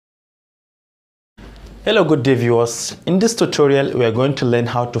Hello good day viewers. In this tutorial we are going to learn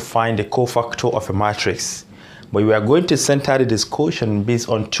how to find the cofactor of a matrix, but we are going to center the discussion based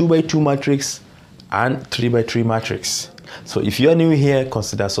on 2x2 matrix and 3x3 matrix. So if you are new here,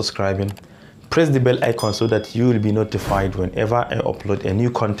 consider subscribing, press the bell icon so that you will be notified whenever I upload a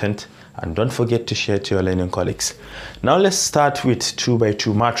new content, and don't forget to share to your learning colleagues. Now let's start with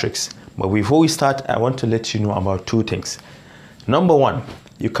 2x2 matrix, but before we start I want to let you know about two things. Number one,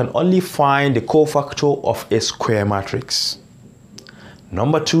 you can only find the cofactor of a square matrix.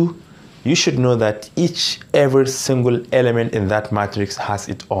 Number two, you should know that every single element in that matrix has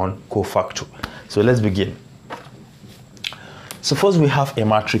its own cofactor. So let's begin. Suppose we have a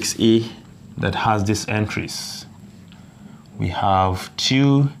matrix A that has these entries. We have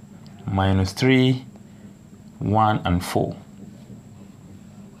 2, -3, 1, and 4.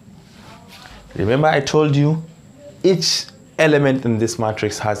 Remember I told you each element in this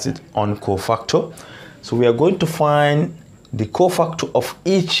matrix has its own cofactor. So we are going to find the cofactor of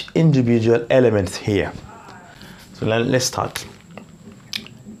each individual element here. So let's start.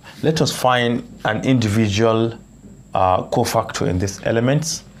 Let us find an individual cofactor in these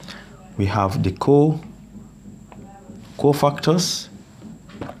elements. We have the cofactors.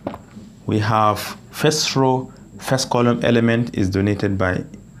 We have first row, first column element is donated by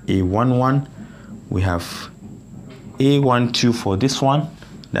A11. We have A12 for this one,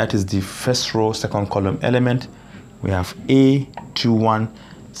 that is the first row, second column element. We have A21,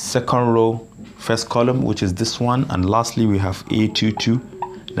 second row, first column, which is this one. And lastly, we have A22,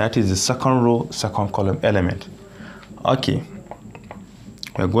 that is the second row, second column element. Okay,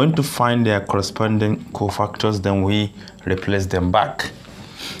 we're going to find their corresponding cofactors, then we replace them back.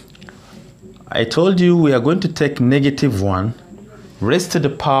 I told you we are going to take -1 raised to the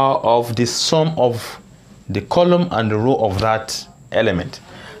power of the sum of the column and the row of that element.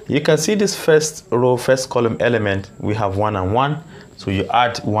 You can see this first row, first column element, we have 1 and 1. So you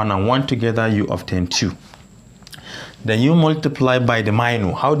add 1 and 1 together, you obtain 2. Then you multiply by the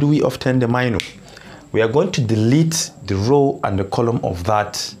minor. How do we obtain the minor? We are going to delete the row and the column of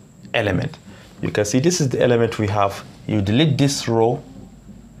that element. You can see this is the element we have. You delete this row,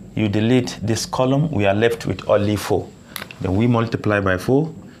 you delete this column, we are left with only 4. Then we multiply by 4.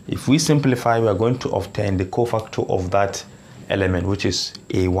 If we simplify, we are going to obtain the cofactor of that element, which is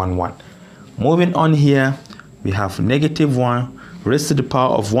A11. Moving on here, we have -1 raised to the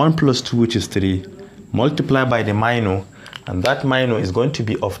power of 1 plus 2, which is 3, multiplied by the minor, and that minor is going to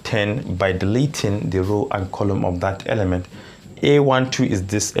be obtained by deleting the row and column of that element. A12 is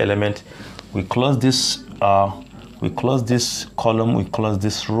this element. We close this column, we close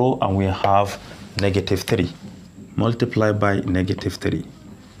this row, and we have -3 multiplied by -3.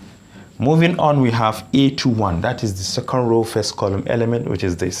 Moving on, we have A21, that is the second row, first column element, which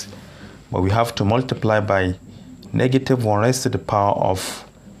is this. But we have to multiply by -1 raised to the power of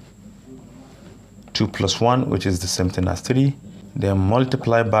 2 plus 1, which is the same thing as 3. Then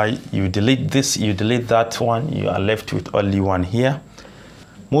multiply by, you delete this, you delete that one, you are left with only 1 here.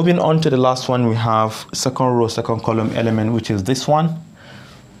 Moving on to the last one, we have second row, second column element, which is this one.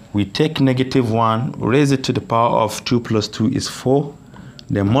 We take -1, raise it to the power of 2 plus 2 is 4.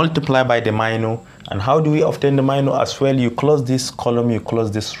 Then multiply by the minor. And how do we obtain the minor as well? You close this column, you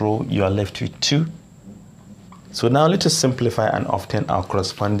close this row, you are left with 2. So now let us simplify and obtain our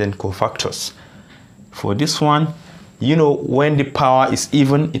corresponding cofactors. For this one, you know, when the power is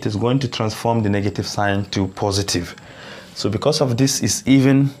even, it is going to transform the negative sign to positive. So because of this is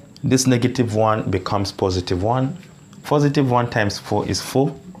even, this -1 becomes +1. +1 times 4 is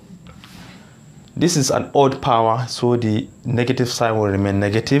 4. This is an odd power, so the negative sign will remain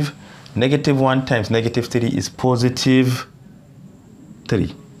negative. -1 times -3 is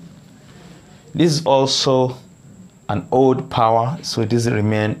 +3. This is also an odd power, so this will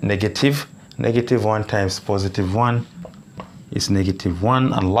remain negative. -1 times +1 is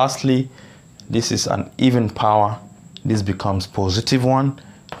 -1. And lastly, this is an even power. This becomes +1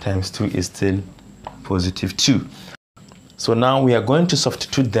 times 2 is still +2. So now we are going to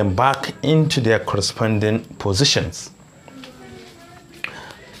substitute them back into their corresponding positions.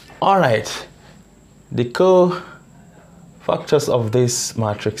 All right, the cofactors of this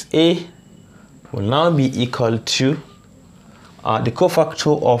matrix A will now be equal to the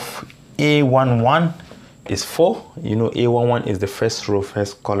cofactor of A11 is 4. You know, A11 is the first row,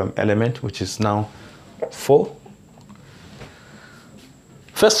 first column element, which is now 4.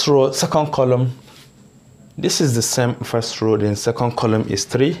 First row, second column, this is the same first row, then second column is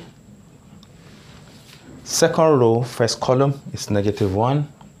 3. Second row, first column is -1.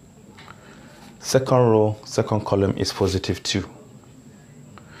 Second row, second column is +2.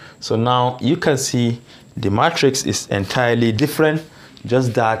 So now you can see the matrix is entirely different,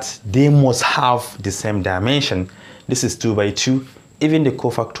 just that they must have the same dimension. This is 2 by 2. Even the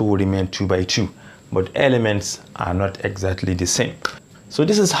cofactor will remain 2 by 2, but elements are not exactly the same. So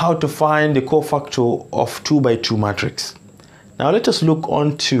this is how to find the cofactor of 2 by 2 matrix. Now let us look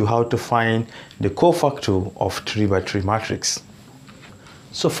on to how to find the cofactor of 3 by 3 matrix.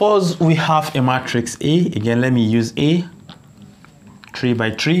 So first we have a matrix A. Again, let me use A. 3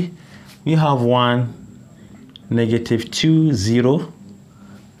 by 3. We have 1, -2, 0.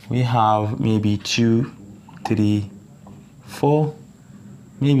 We have maybe 2, 3, 4.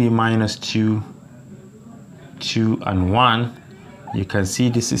 Maybe -2, 2, and 1. You can see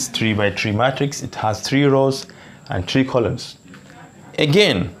this is 3 by 3 matrix. It has 3 rows and 3 columns.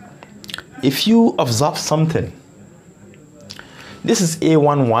 Again, if you observe something, this is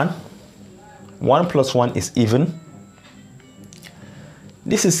A11. 1 plus 1 is even.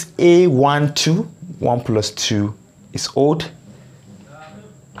 This is A12. 1 plus 2 is odd.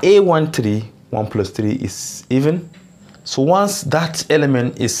 A13. 1 plus 3 is even. So once that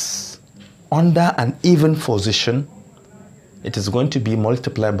element is under an even position, it is going to be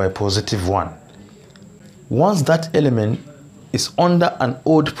multiplied by +1. Once that element is under an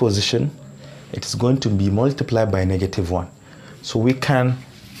odd position, it is going to be multiplied by -1. So we can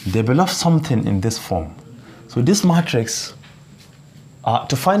develop something in this form. So this matrix,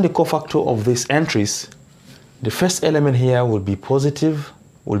 to find the cofactor of these entries, the first element here will be positive,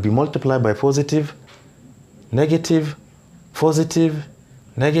 will be multiplied by positive, negative, positive,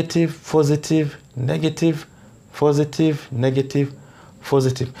 negative, positive, negative, positive, negative,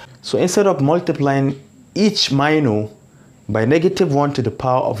 positive. So instead of multiplying each minor by -1 to the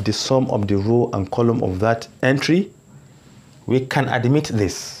power of the sum of the row and column of that entry, we can admit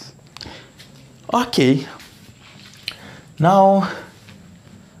this. Okay, now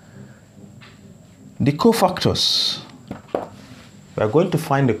the cofactors. We are going to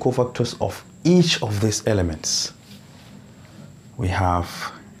find the cofactors of each of these elements. We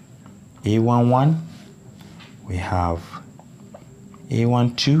have A11, we have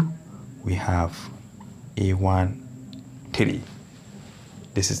A12, we have A13.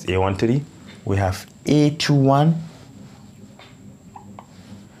 This is A13. We have A21,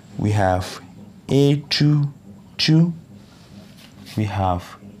 we have A22, we have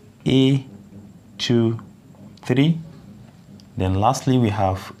A23. Then lastly we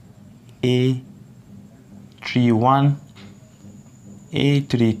have A31,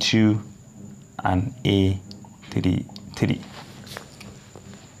 A32, and A33.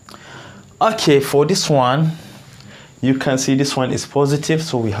 Okay, for this one, you can see this one is positive,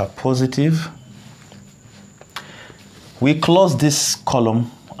 so we have positive. We close this column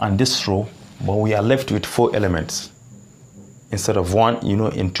and this row, but we are left with 4 elements. Instead of 1, you know,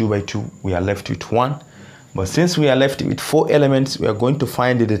 in 2 by 2, we are left with 1. But since we are left with 4 elements, we are going to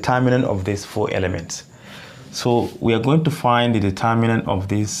find the determinant of these 4 elements. So we are going to find the determinant of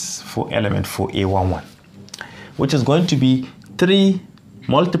these 4 elements for A11, which is going to be 3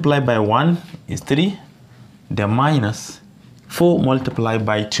 multiplied by 1 is 3, then minus 4 multiplied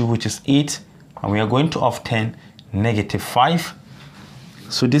by 2, which is 8, and we are going to obtain -5.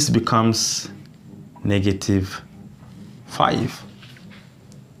 So this becomes -5.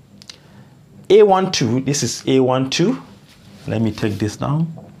 A12, this is A12. Let me take this down.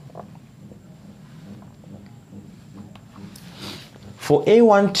 For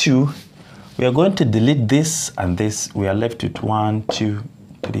A12, we are going to delete this and this. We are left with 1, 2,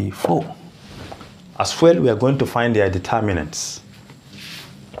 3, 4. As well, we are going to find their determinants.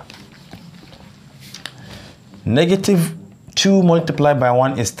 -2 multiplied by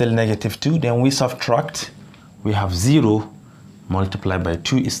 1 is still -2. Then we subtract. We have 0 multiplied by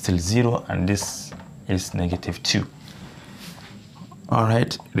 2 is still 0, and this is -2. All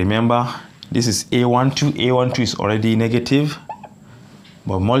right, remember, this is A12. A12 is already negative,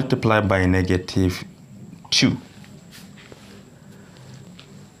 but multiplied by -2.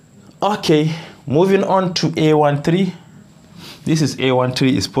 Okay, moving on to A13. This is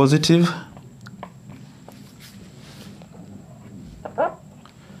A13 is positive.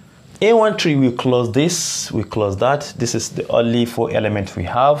 A13, we close this, we close that. This is the only 4 elements we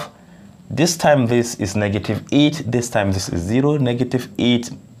have. This time this is -8, this time this is 0.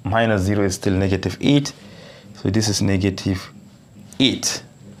 -8 minus 0 is still -8. So this is -8.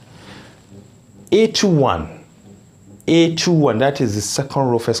 A21. A21, that is the second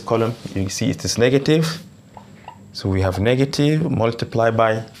row, first column. You see it is negative. So we have negative multiplied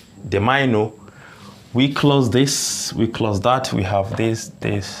by the minor. We close this, we close that. We have this,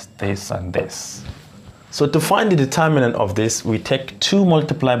 this, this, and this. So to find the determinant of this, we take 2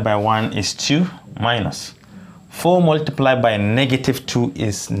 multiplied by 1 is 2 minus 4 multiplied by negative 2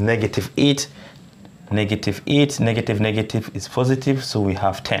 is negative 8. Negative 8, negative is positive, so we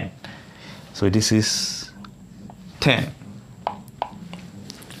have 10. So this is 10.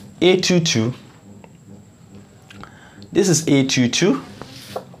 A22. This is A22.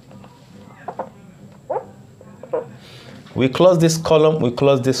 We close this column, we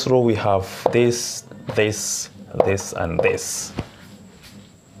close this row, we have this, this, this, and this.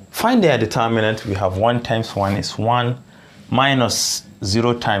 Find their determinant. We have 1 times 1 is 1, minus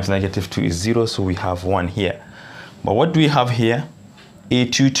 0 times negative 2 is 0, so we have 1 here. But what do we have here?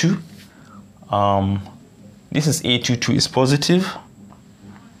 A22. This is A22 is positive.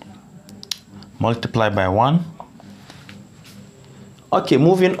 Multiply by 1. Okay,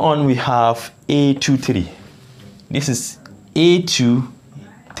 moving on, we have A23. This is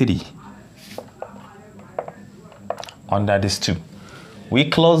A23 under this 2. We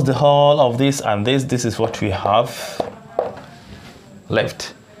close the whole of this and this. This is what we have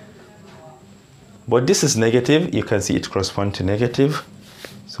left. But this is negative. You can see it corresponds to negative.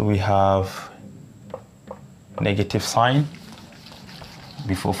 So we have negative sign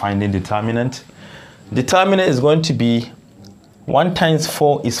before finding determinant. Determinant is going to be 1 times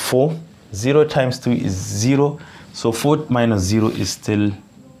 4 is 4. 0 times 2 is 0. So 4 minus 0 is still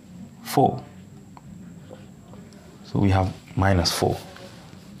 4. So we have minus 4.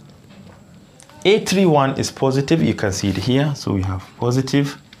 A31 is positive. You can see it here. So we have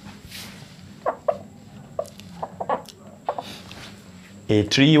positive.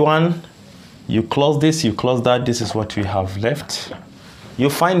 A31, you close this, you close that. This is what we have left. You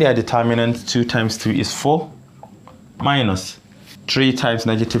find their determinant. 2 times 2 is 4. Minus 3 times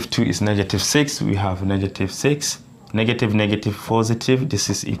negative 2 is negative 6. We have negative 6. Negative, negative, positive. This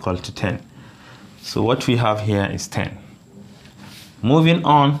is equal to 10. So what we have here is 10. Moving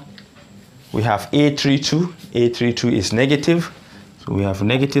on, we have A32. A32 is negative. So we have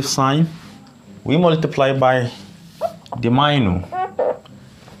negative sign. We multiply by the minor.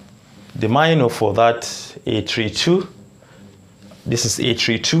 The minor for that A32. This is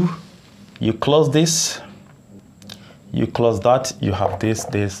A32. You close this. You close that. You have this,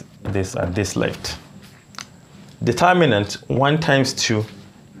 this, this, and this left. Determinant 1 times 2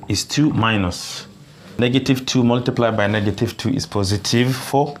 is 2 minus. Negative 2 multiplied by negative 2 is positive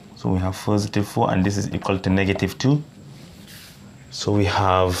 4. So we have positive 4, and this is equal to negative 2. So we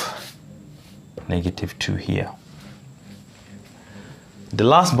have negative 2 here. The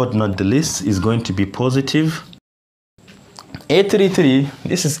last but not the least is going to be positive. A33,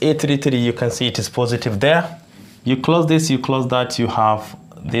 this is A33. You can see it is positive there. You close this, you close that, you have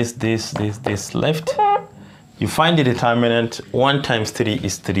this, this, this, this left. You find the determinant. 1 times 3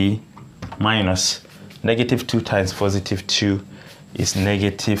 is 3 minus negative 2 times positive 2 is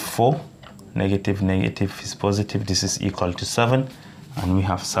negative 4. Negative, negative is positive. This is equal to 7, and we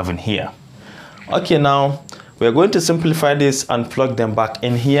have 7 here. Okay, now we're going to simplify this and plug them back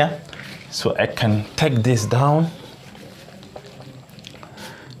in here. So I can take this down.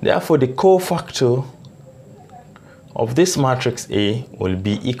 Therefore, the cofactor of this matrix A will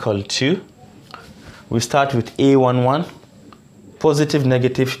be equal to, we start with A11. Positive,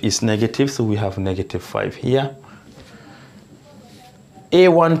 negative is negative, so we have negative 5 here.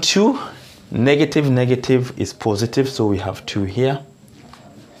 A12, negative, negative is positive, so we have 2 here.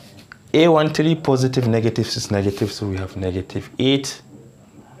 A13, positive, negative is negative, so we have negative 8.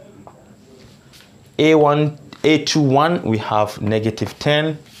 A21, we have negative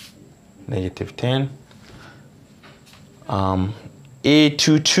 10. Negative 10.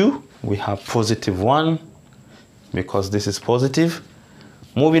 A22, we have positive 1 because this is positive.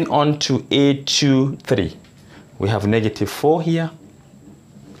 Moving on to A23, we have negative 4 here.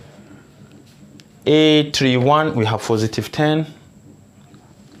 A31, we have positive 10.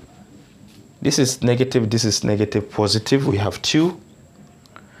 This is negative, positive. We have 2.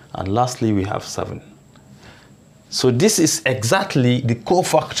 And lastly, we have 7. So this is exactly the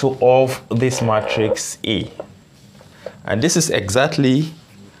cofactor of this matrix A. And this is exactly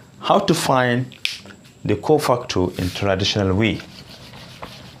how to find the cofactor in traditional way.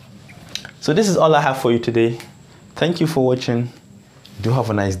 So this is all I have for you today. Thank you for watching. Do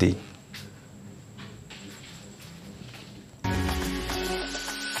have a nice day.